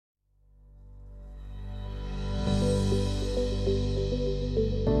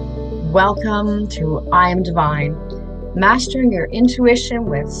Welcome to I Am Divine, mastering your intuition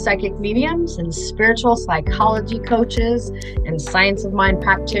with psychic mediums and spiritual psychology coaches and science of mind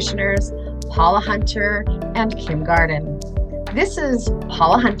practitioners, Paula Hunter and Kim Garden. This is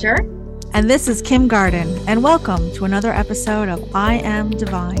Paula Hunter. And this is Kim Garden, and welcome to another episode of I Am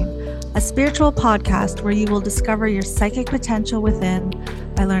Divine, a spiritual podcast where you will discover your psychic potential within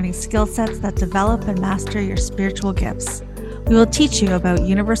by learning skill sets that develop and master your spiritual gifts. We will teach you about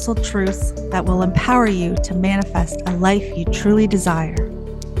universal truths that will empower you to manifest a life you truly desire.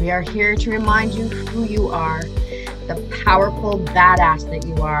 We are here to remind you who you are, the powerful badass that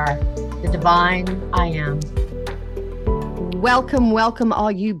you are, the divine I am. Welcome,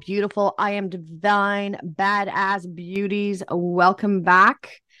 all you beautiful I Am Divine badass beauties. Welcome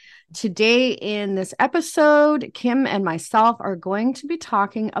back. Today in this episode, Kim and myself are going to be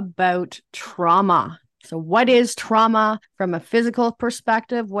talking about trauma. So what is trauma from a physical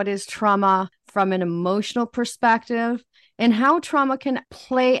perspective? What is trauma from an emotional perspective? And how trauma can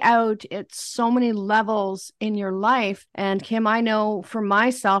play out at so many levels in your life. And Kim, I know for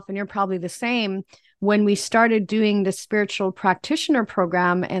myself, and you're probably the same, when we started doing the spiritual practitioner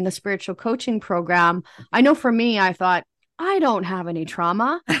program and the spiritual coaching program, I know for me, I thought, I don't have any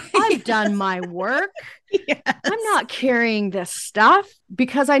trauma. I've done my work. Yes. I'm not carrying this stuff,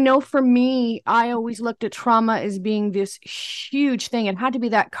 because I know for me, I always looked at trauma as being this huge thing. It had to be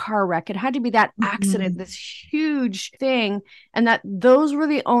that car wreck. It had to be that accident, this huge thing. And that those were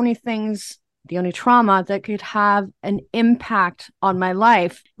the only things, the only trauma that could have an impact on my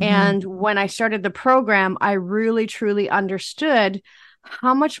life. And when I started the program, I really, truly understood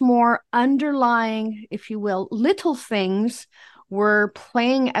how much more underlying, if you will, little things were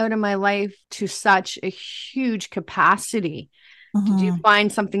playing out in my life to such a huge capacity. Did you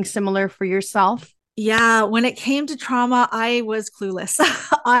find something similar for yourself? Yeah, when it came to trauma, I was clueless.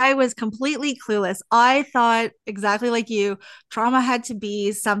 I was completely clueless. I thought exactly like you, trauma had to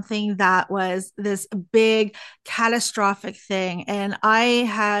be something that was this big catastrophic thing. And I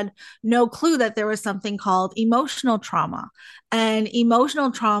had no clue that there was something called emotional trauma. And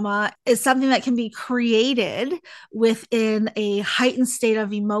emotional trauma is something that can be created within a heightened state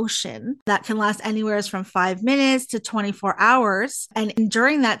of emotion that can last anywhere from 5 minutes to 24 hours. And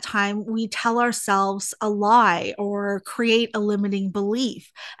during that time, we tell ourselves a lie or create a limiting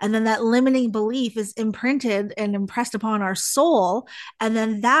belief. And then that limiting belief is imprinted and impressed upon our soul. And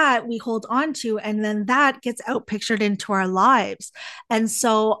then that we hold on to, and then that gets outpictured into our lives. And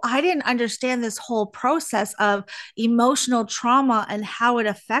so I didn't understand this whole process of emotional trauma and how it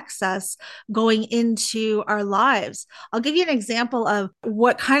affects us going into our lives. I'll give you an example of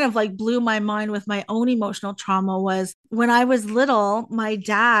what kind of like blew my mind with my own emotional trauma was when I was little, my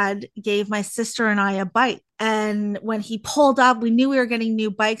dad gave my sister and I a bike. And when he pulled up, we knew we were getting new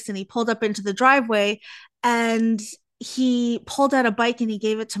bikes, and he pulled up into the driveway and he pulled out a bike and he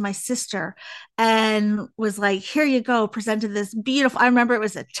gave it to my sister and was like, here you go, presented this beautiful, I remember it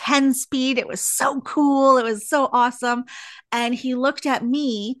was a 10 speed. It was so cool. It was so awesome. And he looked at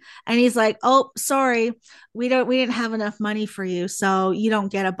me and he's like, oh, sorry, we didn't have enough money for you, so you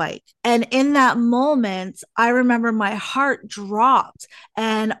don't get a bike. And in that moment, I remember my heart dropped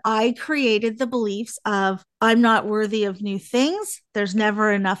and I created the beliefs of I'm not worthy of new things. There's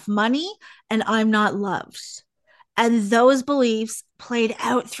never enough money, and I'm not loved. And those beliefs played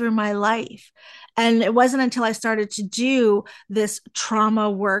out through my life. And it wasn't until I started to do this trauma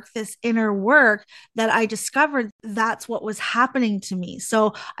work, this inner work, that I discovered that's what was happening to me.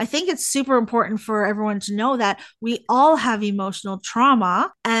 So I think it's super important for everyone to know that we all have emotional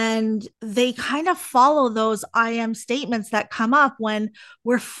trauma, and they kind of follow those I am statements that come up when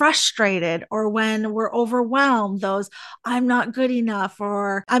we're frustrated or when we're overwhelmed. Those I'm not good enough,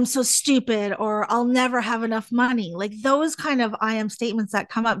 or I'm so stupid, or I'll never have enough money. Like those kind of I am statements that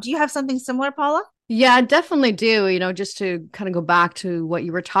come up. Do you have something similar, Paula? Yeah, I definitely do. Just to kind of go back to what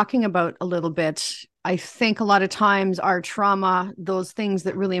you were talking about a little bit, I think a lot of times our trauma, those things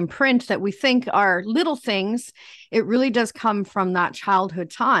that really imprint that we think are little things, it really does come from that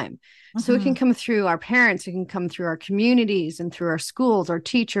childhood time. So it can come through our parents, it can come through our communities and through our schools, our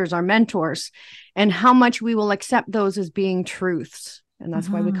teachers, our mentors, and how much we will accept those as being truths. And that's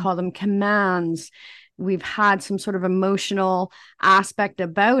why we call them commands. We've had some sort of emotional aspect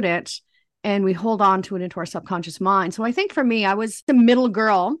about it, and we hold on to it into our subconscious mind. So I think for me, I was the middle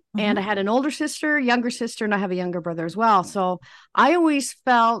girl, and I had an older sister, younger sister, and I have a younger brother as well. So I always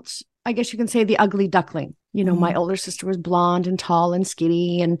felt, I guess you can say, the ugly duckling. My older sister was blonde and tall and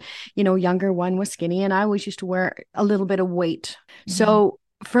skinny, and, younger one was skinny, and I always used to wear a little bit of weight. So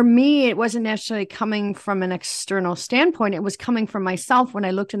For me, it wasn't necessarily coming from an external standpoint. It was coming from myself when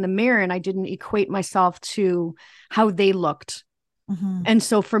I looked in the mirror and I didn't equate myself to how they looked. Mm-hmm. And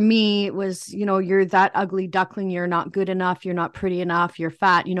so for me, it was, you're that ugly duckling. You're not good enough. You're not pretty enough. You're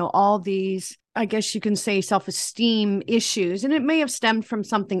fat, all these, I guess you can say, self-esteem issues. And it may have stemmed from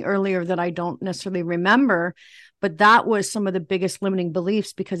something earlier that I don't necessarily remember. But that was some of the biggest limiting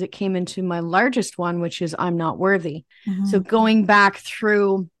beliefs because it came into my largest one, which is I'm not worthy. Mm-hmm. So going back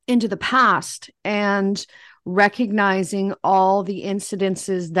through into the past and recognizing all the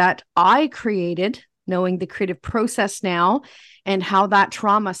incidences that I created, knowing the creative process now and how that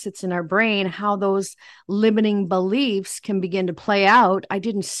trauma sits in our brain, how those limiting beliefs can begin to play out. I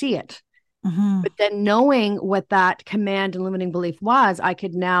didn't see it. Mm-hmm. But then knowing what that command and limiting belief was, I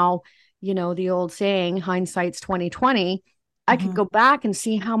could now, the old saying, hindsight's 2020, I could go back and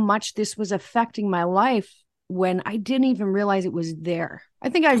see how much this was affecting my life when I didn't even realize it was there. I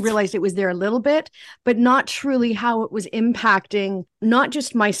think I realized it was there a little bit, but not truly how it was impacting not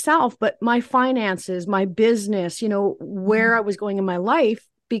just myself, but my finances, my business, where I was going in my life,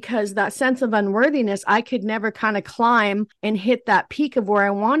 because that sense of unworthiness, I could never kind of climb and hit that peak of where I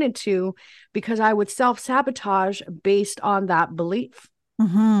wanted to because I would self-sabotage based on that belief.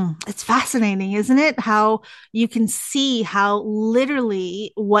 Mm-hmm. It's fascinating, isn't it? How you can see how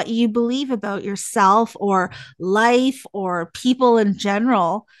literally what you believe about yourself or life or people in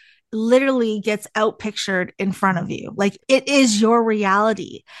general literally gets outpictured in front of you. Like it is your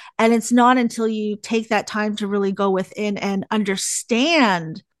reality. And it's not until you take that time to really go within and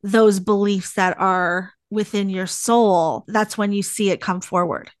understand those beliefs that are within your soul, that's when you see it come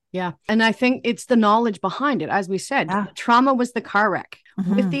forward. Yeah. And I think it's the knowledge behind it. As we said, trauma was the car wreck.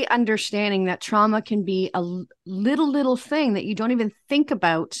 With the understanding that trauma can be a little thing that you don't even think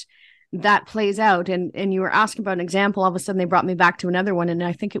about that plays out. And you were asking about an example. All of a sudden, they brought me back to another one. And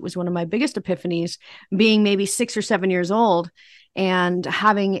I think it was one of my biggest epiphanies, being maybe 6 or 7 years old and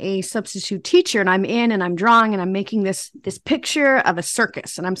having a substitute teacher. And I'm in and I'm drawing and I'm making this picture of a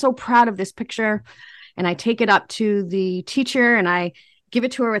circus. And I'm so proud of this picture. And I take it up to the teacher and I give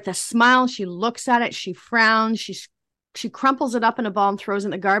it to her with a smile. She looks at it. She frowns. She crumples it up in a ball and throws it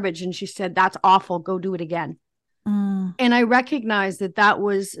in the garbage. And she said, "That's awful. Go do it again." And I recognized that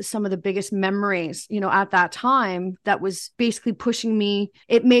was some of the biggest memories, at that time that was basically pushing me.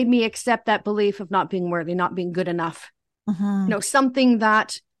 It made me accept that belief of not being worthy, not being good enough. Something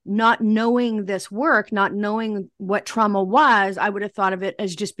that not knowing this work, not knowing what trauma was, I would have thought of it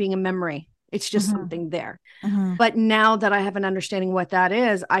as just being a memory. It's just something there. But now that I have an understanding what that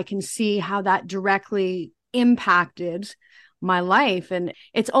is, I can see how that directly impacted my life. And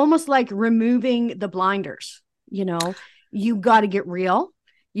it's almost like removing the blinders. You got to get real.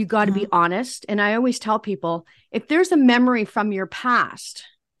 You got to be honest. And I always tell people, if there's a memory from your past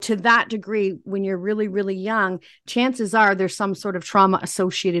to that degree, when you're really, really young, chances are there's some sort of trauma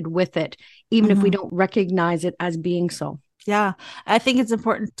associated with it, even if we don't recognize it as being so. Yeah, I think it's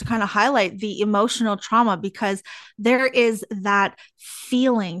important to kind of highlight the emotional trauma because there is that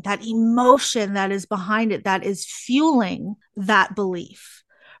feeling, that emotion that is behind it, that is fueling that belief.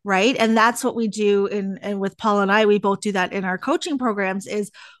 Right. And that's what we do and with Paul and I, we both do that in our coaching programs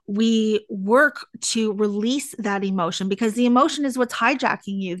is we work to release that emotion because the emotion is what's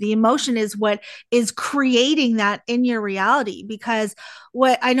hijacking you. The emotion is what is creating that in your reality. Because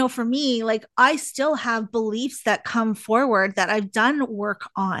what I know for me, like I still have beliefs that come forward that I've done work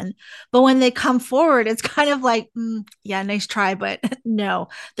on. But when they come forward, it's kind of like, yeah, nice try, but no,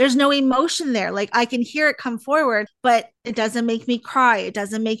 there's no emotion there. Like I can hear it come forward, but it doesn't make me cry. It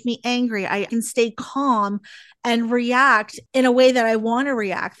doesn't make me angry. I can stay calm and react in a way that I want to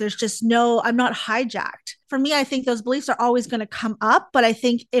react. There's just I'm not hijacked. For me, I think those beliefs are always going to come up. But I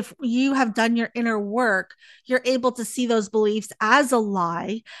think if you have done your inner work, you're able to see those beliefs as a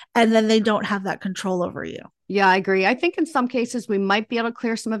lie, and then they don't have that control over you. Yeah, I agree. I think in some cases we might be able to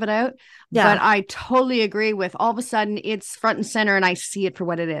clear some of it out, but I totally agree with all of a sudden it's front and center and I see it for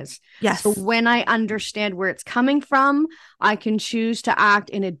what it is. Yes. So when I understand where it's coming from, I can choose to act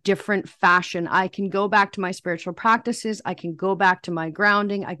in a different fashion. I can go back to my spiritual practices. I can go back to my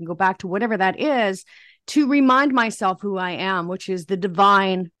grounding. I can go back to whatever that is to remind myself who I am, which is the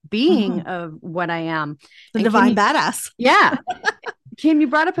divine being of what I am. The divine badass. Yeah. Kim, you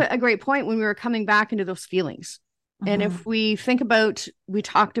brought up a great point when we were coming back into those feelings. And if we think about, we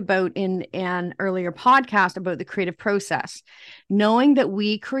talked about in an earlier podcast about the creative process, knowing that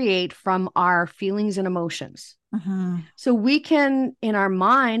we create from our feelings and emotions. So we can, in our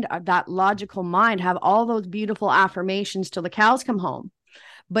mind, that logical mind, have all those beautiful affirmations till the cows come home.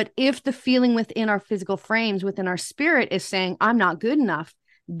 But if the feeling within our physical frames, within our spirit is saying, I'm not good enough,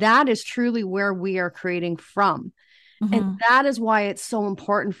 that is truly where we are creating from. And Mm-hmm. that is why it's so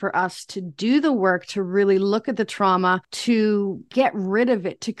important for us to do the work, to really look at the trauma, to get rid of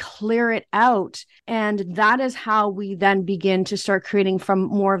it, to clear it out. And that is how we then begin to start creating from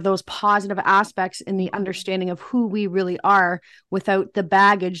more of those positive aspects in the understanding of who we really are without the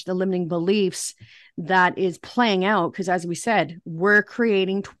baggage, the limiting beliefs that is playing out. Because as we said, we're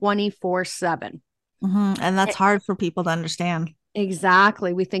creating 24/7. Mm-hmm. And that's hard for people to understand.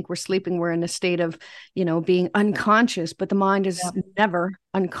 Exactly. We think we're sleeping. We're in a state of, being unconscious, but the mind is Yep. never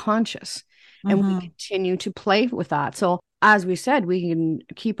unconscious. And we Mm-hmm. continue to play with that. So, as we said, we can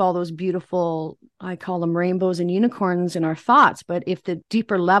keep all those beautiful, I call them rainbows and unicorns in our thoughts. But if the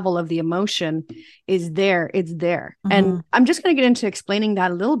deeper level of the emotion is there, it's there. Mm-hmm. And I'm just going to get into explaining that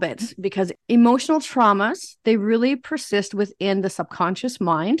a little bit because emotional traumas, they really persist within the subconscious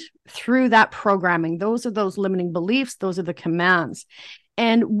mind through that programming. Those are those limiting beliefs. Those are the commands.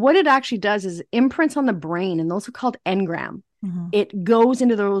 And what it actually does is imprints on the brain, and those are called engram. Mm-hmm. It goes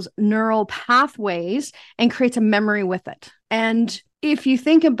into those neural pathways and creates a memory with it. And if you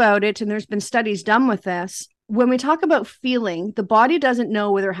think about it, and there's been studies done with this, when we talk about feeling, the body doesn't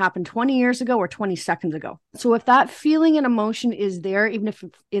know whether it happened 20 years ago or 20 seconds ago. So if that feeling and emotion is there, even if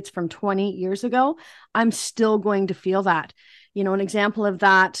it's from 20 years ago, I'm still going to feel that. An example of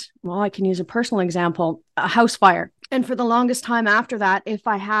that, well, I can use a personal example, a house fire. And for the longest time after that, if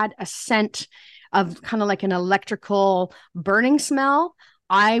I had a scent of kind of like an electrical burning smell,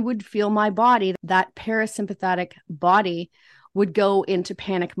 I would feel my body, that parasympathetic body would go into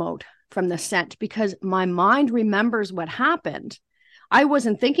panic mode from the scent because my mind remembers what happened. I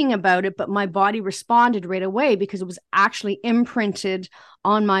wasn't thinking about it, but my body responded right away because it was actually imprinted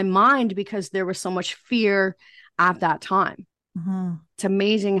on my mind because there was so much fear at that time. Mm-hmm. It's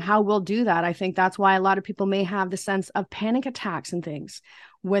amazing how we'll do that. I think that's why a lot of people may have the sense of panic attacks and things,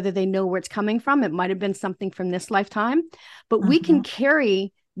 whether they know where it's coming from. It might have been something from this lifetime, but we Mm-hmm. can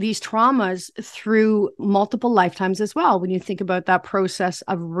carry these traumas through multiple lifetimes as well when you think about that process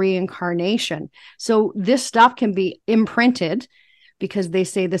of reincarnation. So this stuff can be imprinted because they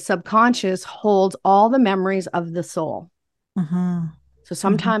say the subconscious holds all the memories of the soul. Mm-hmm. So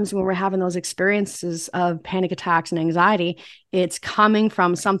sometimes when we're having those experiences of panic attacks and anxiety, it's coming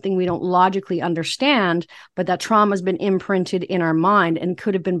from something we don't logically understand, but that trauma has been imprinted in our mind and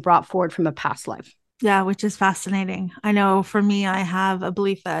could have been brought forward from a past life. Yeah, which is fascinating. I know for me, I have a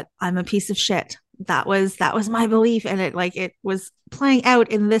belief that I'm a piece of shit. That was my belief. And it was playing out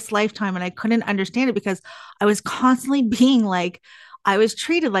in this lifetime. And I couldn't understand it because I was constantly being like, I was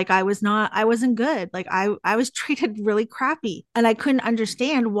treated like I wasn't good. Like I was treated really crappy. And I couldn't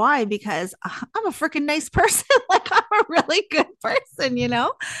understand why, because I'm a freaking nice person. Like I'm a really good person.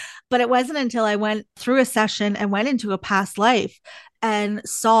 But it wasn't until I went through a session and went into a past life and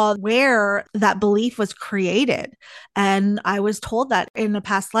saw where that belief was created. And I was told that in a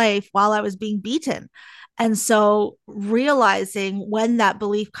past life while I was being beaten. And so realizing when that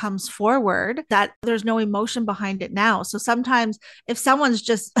belief comes forward, that there's no emotion behind it now. So sometimes if someone's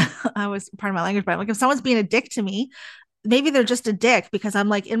just, I was, pardon my language, but like if someone's being a dick to me, maybe they're just a dick because I'm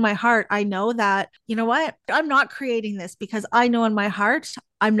like in my heart, I know that, you know what? I'm not creating this because I know in my heart,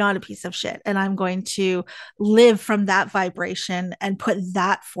 I'm not a piece of shit. And I'm going to live from that vibration and put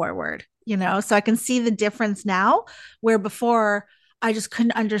that forward. So I can see the difference now where before I just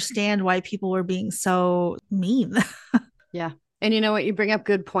couldn't understand why people were being so mean. Yeah. And you know what? You bring up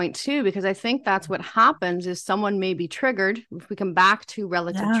good point too, because I think that's what happens is someone may be triggered. If we come back to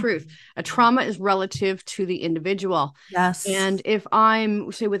relative truth, a trauma is relative to the individual. Yes. And if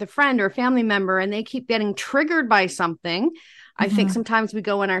I'm, say, with a friend or a family member and they keep getting triggered by something, I think sometimes we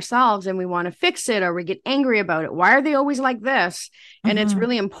go in ourselves and we want to fix it or we get angry about it. Why are they always like this? And it's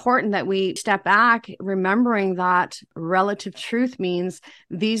really important that we step back, remembering that relative truth means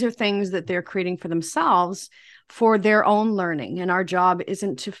these are things that they're creating for themselves for their own learning. And our job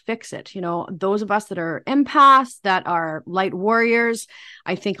isn't to fix it. Those of us that are empaths, that are light warriors,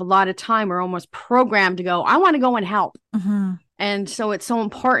 I think a lot of time we're almost programmed to go, I want to go and help. And so it's so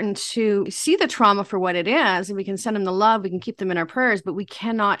important to see the trauma for what it is. And we can send them the love, we can keep them in our prayers, but we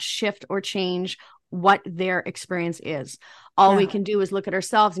cannot shift or change what their experience is. All we can do is look at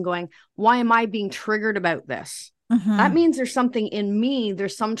ourselves and going, why am I being triggered about this? That means there's something in me.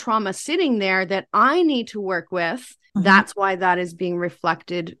 There's some trauma sitting there that I need to work with. That's why that is being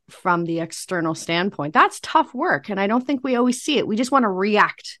reflected from the external standpoint. That's tough work. And I don't think we always see it. We just want to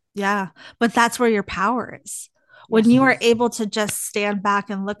react. Yeah. But that's where your power is. When you are able to just stand back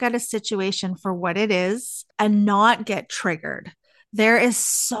and look at a situation for what it is and not get triggered, there is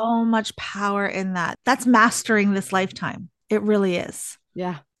so much power in that. That's mastering this lifetime. It really is.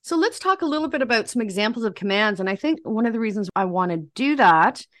 Yeah. So let's talk a little bit about some examples of commands. And I think one of the reasons I want to do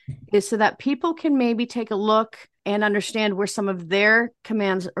that is so that people can maybe take a look and understand where some of their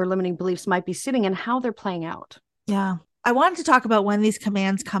commands or limiting beliefs might be sitting and how they're playing out. Yeah. I wanted to talk about when these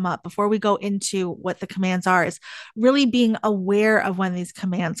commands come up before we go into what the commands are, is really being aware of when these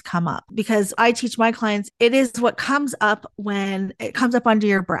commands come up. Because I teach my clients, it is what comes up when it comes up under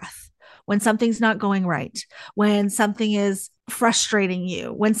your breath, when something's not going right, when something is frustrating you,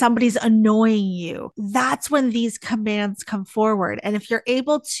 when somebody's annoying you. That's when these commands come forward. And if you're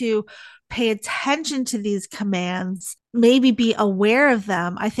able to pay attention to these commands, maybe be aware of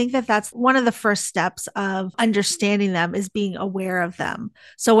them, I think that that's one of the first steps of understanding them, is being aware of them.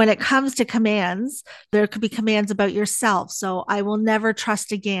 So when it comes to commands, there could be commands about yourself. So I will never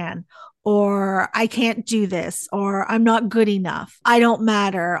trust again, or I can't do this, or I'm not good enough, I don't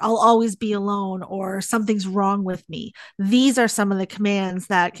matter, I'll always be alone, or something's wrong with me. These are some of the commands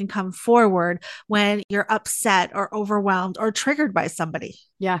that can come forward when you're upset or overwhelmed or triggered by somebody.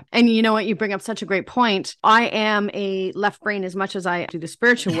 Yeah. And you know what? You bring up such a great point. I am a left brain as much as I do the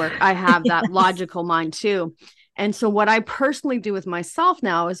spiritual work. I have Yes. that logical mind too. And so what I personally do with myself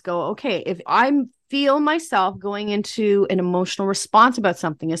now is go, okay, if I feel myself going into an emotional response about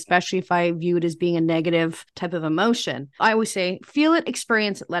something, especially if I view it as being a negative type of emotion, I always say, feel it,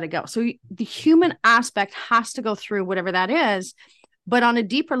 experience it, let it go. So the human aspect has to go through whatever that is. But on a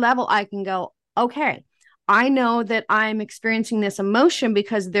deeper level, I can go, okay, I know that I'm experiencing this emotion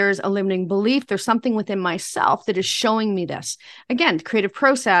because there's a limiting belief. There's something within myself that is showing me this. Again, creative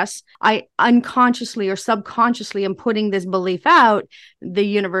process, I unconsciously or subconsciously am putting this belief out. The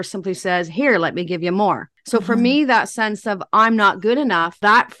universe simply says, here, let me give you more. So for me, that sense of I'm not good enough,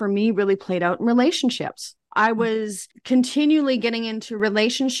 that for me really played out in relationships. I was continually getting into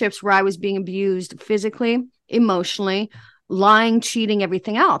relationships where I was being abused physically, emotionally, lying, cheating,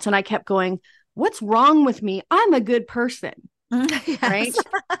 everything else. And I kept going, what's wrong with me? I'm a good person. Yes. Right.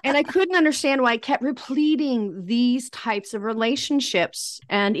 And I couldn't understand why I kept repeating these types of relationships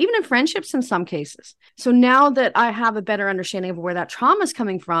and even in friendships in some cases. So now that I have a better understanding of where that trauma is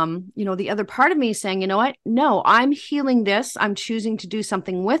coming from, you know, the other part of me is saying, you know what? No, I'm healing this. I'm choosing to do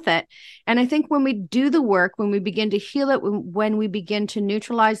something with it. And I think when we do the work, when we begin to heal it, when we begin to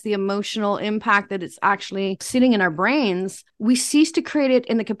neutralize the emotional impact that it's actually sitting in our brains, we cease to create it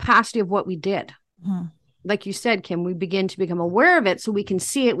in the capacity of what we did. Mm-hmm. Like you said, Kim, we begin to become aware of it so we can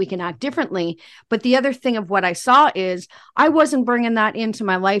see it, we can act differently. But the other thing of what I saw is I wasn't bringing that into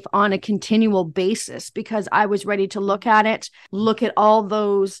my life on a continual basis because I was ready to look at it, look at all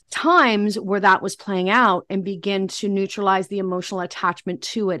those times where that was playing out and begin to neutralize the emotional attachment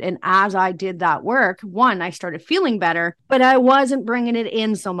to it. And as I did that work, one, I started feeling better, but I wasn't bringing it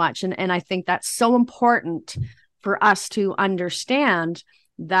in so much. And I think that's so important for us to understand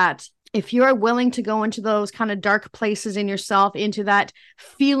that if you're willing to go into those kind of dark places in yourself, into that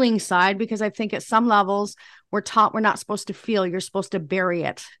feeling side, because I think at some levels we're taught we're not supposed to feel, you're supposed to bury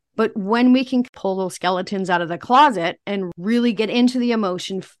it. But when we can pull those skeletons out of the closet and really get into the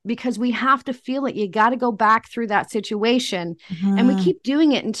emotion, because we have to feel it, you got to go back through that situation. Mm-hmm. And we keep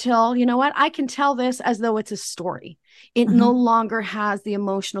doing it until, you know what, I can tell this as though it's a story. It Mm-hmm. no longer has the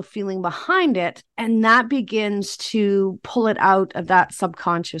emotional feeling behind it. And that begins to pull it out of that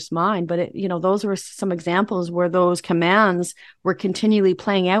subconscious mind. But it, you know, those were some examples where those commands were continually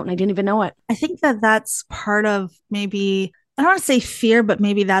playing out and I didn't even know it. I think that that's part of maybe, I don't want to say fear, but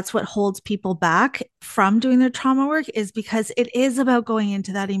maybe that's what holds people back from doing their trauma work, is because it is about going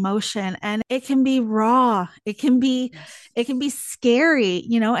into that emotion, and it can be raw. It can be scary,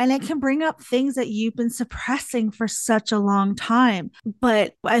 you know, and it can bring up things that you've been suppressing for such a long time.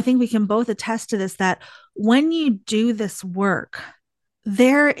 But I think we can both attest to this, that when you do this work,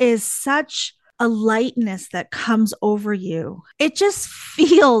 there is such a lightness that comes over you. It just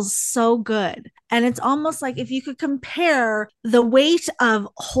feels so good. And it's almost like if you could compare the weight of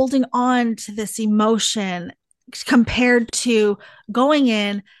holding on to this emotion compared to going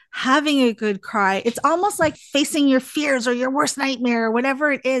in, having a good cry. It's almost like facing your fears or your worst nightmare or whatever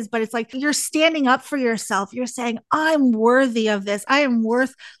it is, but it's like you're standing up for yourself. You're saying, I'm worthy of this. I am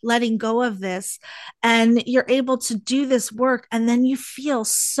worth letting go of this. And you're able to do this work. And then you feel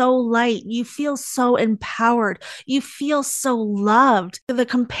so light. You feel so empowered. You feel so loved. The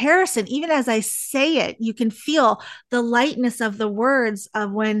comparison, even as I say it, you can feel the lightness of the words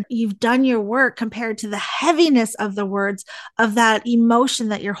of when you've done your work compared to the heaviness of the words of that emotion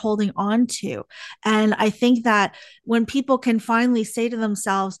that you're holding on to. And I think that when people can finally say to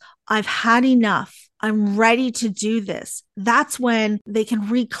themselves, I've had enough I'm ready to do this. That's when they can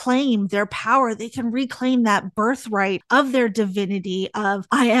reclaim their power. They can reclaim that birthright of their divinity of,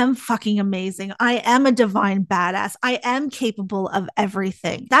 I am fucking amazing. I am a divine badass. I am capable of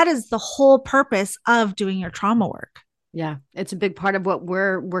everything. That is the whole purpose of doing your trauma work. Yeah, it's a big part of what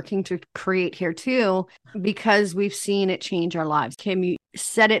we're working to create here too, because we've seen it change our lives. Kim, you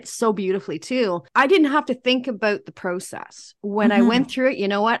said it so beautifully too. I didn't have to think about the process. When I went through it, you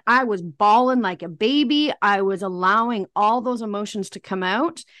know what? I was bawling like a baby. I was allowing all those emotions to come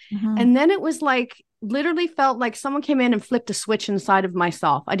out. And then it was like, literally felt like someone came in and flipped a switch inside of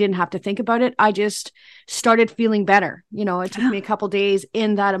myself. I didn't have to think about it. I just started feeling better. You know, it took me a couple days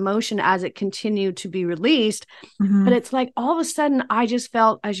in that emotion as it continued to be released. But it's like all of a sudden I just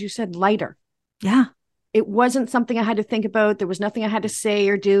felt, as you said, lighter. Yeah. It wasn't something I had to think about. There was nothing I had to say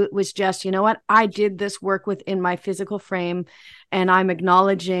or do. It was just, you know what? I did this work within my physical frame and I'm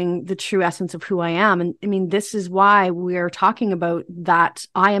acknowledging the true essence of who I am. And I mean, this is why we're talking about that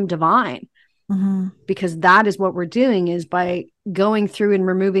I am divine. Because that is what we're doing, is by going through and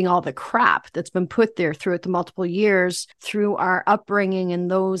removing all the crap that's been put there throughout the multiple years, through our upbringing and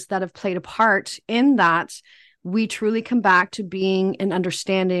those that have played a part in that, we truly come back to being and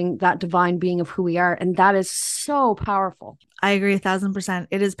understanding that divine being of who we are. And that is so powerful. I agree 1,000%.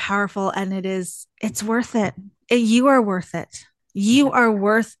 It is powerful and it's worth it. You are worth it. You are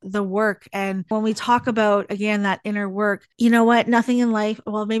worth the work. And when we talk about, again, that inner work, you know what? Nothing in life,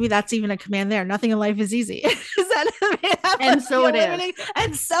 well, maybe that's even a command there. Nothing in life is easy. And so it is.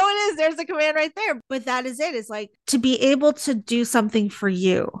 And so it is. There's a command right there. But that is it. It's like to be able to do something for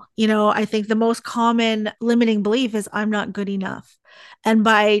you. You know, I think the most common limiting belief is I'm not good enough. And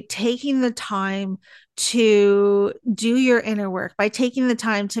by taking the time to do your inner work, by taking the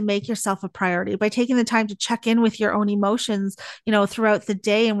time to make yourself a priority, by taking the time to check in with your own emotions, you know, throughout the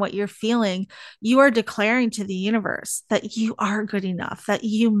day and what you're feeling, you are declaring to the universe that you are good enough, that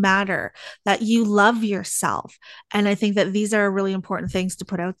you matter, that you love yourself. And I think that these are really important things to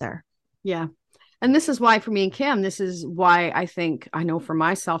put out there. Yeah. And this is why for me and Kim, this is why I think, I know for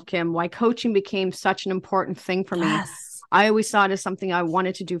myself, Kim, why coaching became such an important thing for me. I always saw it as something I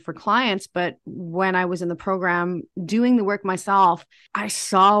wanted to do for clients. But when I was in the program doing the work myself, I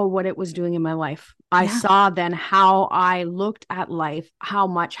saw what it was doing in my life. I saw then how I looked at life, how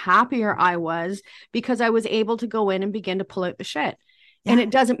much happier I was because I was able to go in and begin to pull out the shit. Yeah. And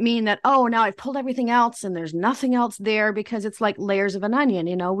it doesn't mean that, oh, now I've pulled everything else and there's nothing else there, because it's like layers of an onion,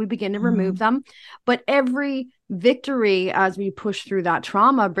 you know, we begin to remove them. But every victory as we push through that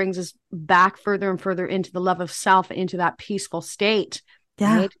trauma brings us back further and further into the love of self, into that peaceful state.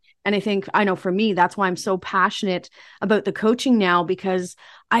 Yeah. Right? And I think, I know for me, that's why I'm so passionate about the coaching now, because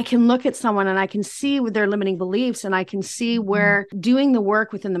I can look at someone and I can see with their limiting beliefs and I can see where doing the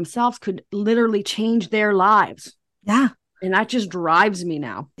work within themselves could literally change their lives. Yeah. And that just drives me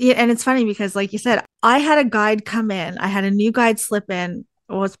now. Yeah. And it's funny because, like you said, I had a guide come in. I had a new guide slip in.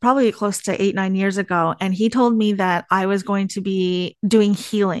 Well, it's probably close to 8-9 years ago. And he told me that I was going to be doing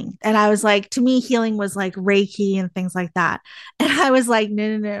healing. And I was like, to me, healing was like Reiki and things like that. And I was like,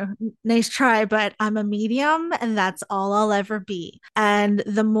 no. Nice try, but I'm a medium and that's all I'll ever be. And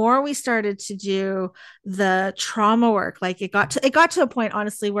the more we started to do the trauma work, like it got to a point,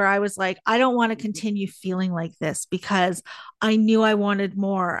 honestly, where I was like, I don't want to continue feeling like this, because I knew I wanted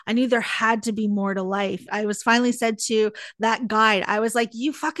more. I knew there had to be more to life. I was finally said to that guide, I was like,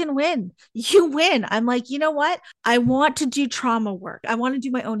 you fucking win. You win. I'm like, you know what? I want to do trauma work. I want to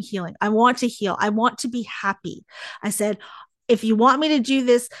do my own healing. I want to heal. I want to be happy. I said, if you want me to do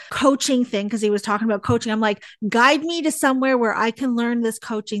this coaching thing, because he was talking about coaching, I'm like, guide me to somewhere where I can learn this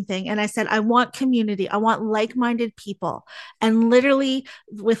coaching thing. And I said, I want community. I want like-minded people. And literally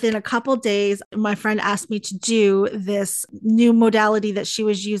within a couple days, my friend asked me to do this new modality that she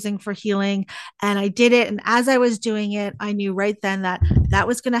was using for healing. And I did it. And as I was doing it, I knew right then that that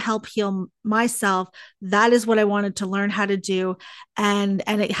was going to help heal myself. That is what I wanted to learn how to do. And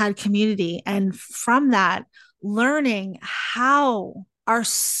it had community. And from that, learning how our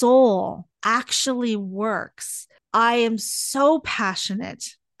soul actually works. I am so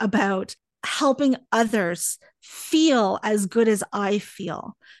passionate about helping others feel as good as I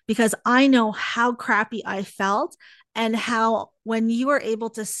feel, because I know how crappy I felt, and how when you are able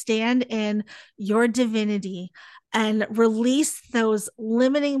to stand in your divinity and release those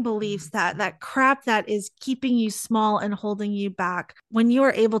limiting beliefs, that crap that is keeping you small and holding you back, when you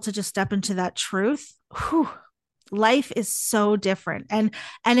are able to just step into that truth, life is so different and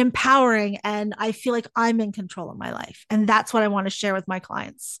empowering. And I feel like I'm in control of my life. And that's what I want to share with my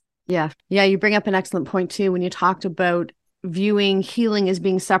clients. Yeah. Yeah. You bring up an excellent point too, when you talked about viewing healing as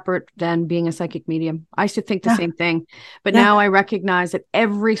being separate than being a psychic medium. I used to think the same thing, but now I recognize that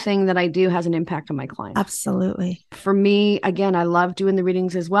everything that I do has an impact on my client. Absolutely. For me, again, I love doing the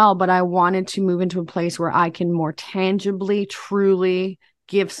readings as well, but I wanted to move into a place where I can more tangibly, truly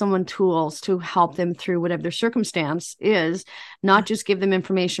give someone tools to help them through whatever their circumstance is, not just give them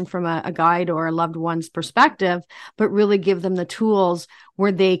information from a guide or a loved one's perspective, but really give them the tools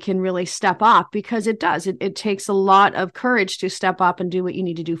where they can really step up, because it takes a lot of courage to step up and do what you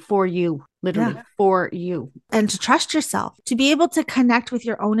need to do for you, literally for you. And to trust yourself, to be able to connect with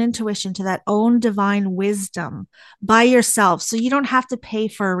your own intuition, to that own divine wisdom by yourself. So you don't have to pay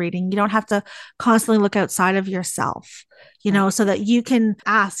for a reading. You don't have to constantly look outside of yourself, so that you can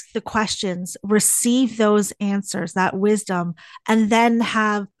ask the questions, receive those answers, that wisdom, and then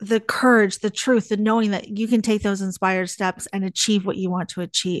have the courage, the truth, the knowing that you can take those inspired steps and achieve what you want to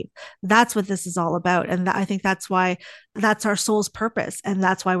achieve. That's what this is all about. And I think that's why that's our soul's purpose. And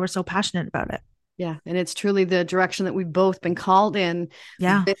that's why we're so passionate about it. Yeah. And it's truly the direction that we've both been called in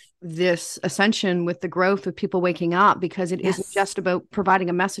with this ascension, with the growth of people waking up, because it isn't just about providing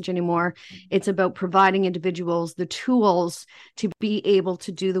a message anymore. It's about providing individuals the tools to be able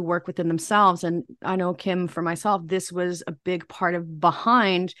to do the work within themselves. And I know, Kim, for myself, this was a big part of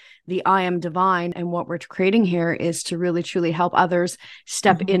behind the I Am Divine. And what we're creating here is to really, truly help others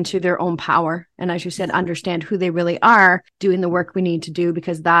step into their own power. And as you said, understand who they really are, doing the work we need to do,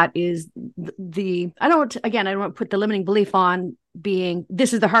 because that is I don't want to put the limiting belief on being,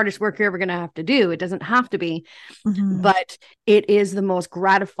 this is the hardest work you're ever going to have to do. It doesn't have to be, but it is the most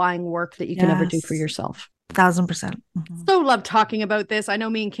gratifying work that you can ever do for yourself. 1,000%. So love talking about this. I know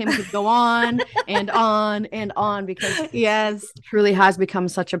me and Kim could go on and on and on, because it truly has become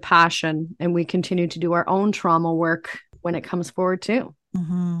such a passion, and we continue to do our own trauma work when it comes forward too.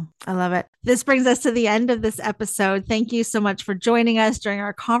 I love it. This brings us to the end of this episode. Thank you so much for joining us during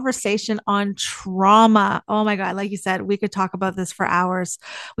our conversation on trauma. Oh my God. Like you said, we could talk about this for hours.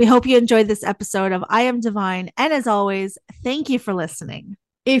 We hope you enjoyed this episode of I Am Divine. And as always, thank you for listening.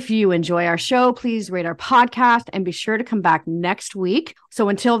 If you enjoy our show, please rate our podcast and be sure to come back next week. So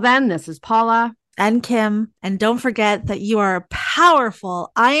until then, this is Paula and Kim. And don't forget that you are a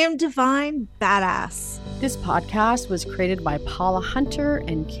powerful I Am Divine badass. This podcast was created by Paula Hunter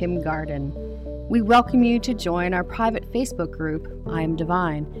and Kim Garden. We welcome you to join our private Facebook group, I Am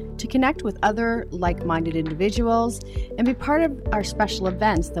Divine, to connect with other like-minded individuals and be part of our special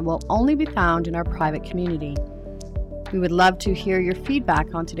events that will only be found in our private community. We would love to hear your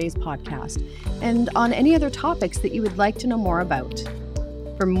feedback on today's podcast and on any other topics that you would like to know more about.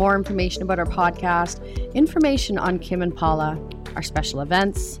 For more information about our podcast, information on Kim and Paula, our special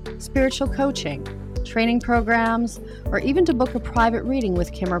events, spiritual coaching, training programs, or even to book a private reading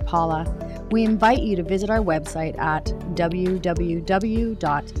with Kim or Paula, we invite you to visit our website at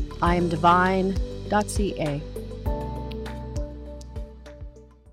www.iamdivine.ca.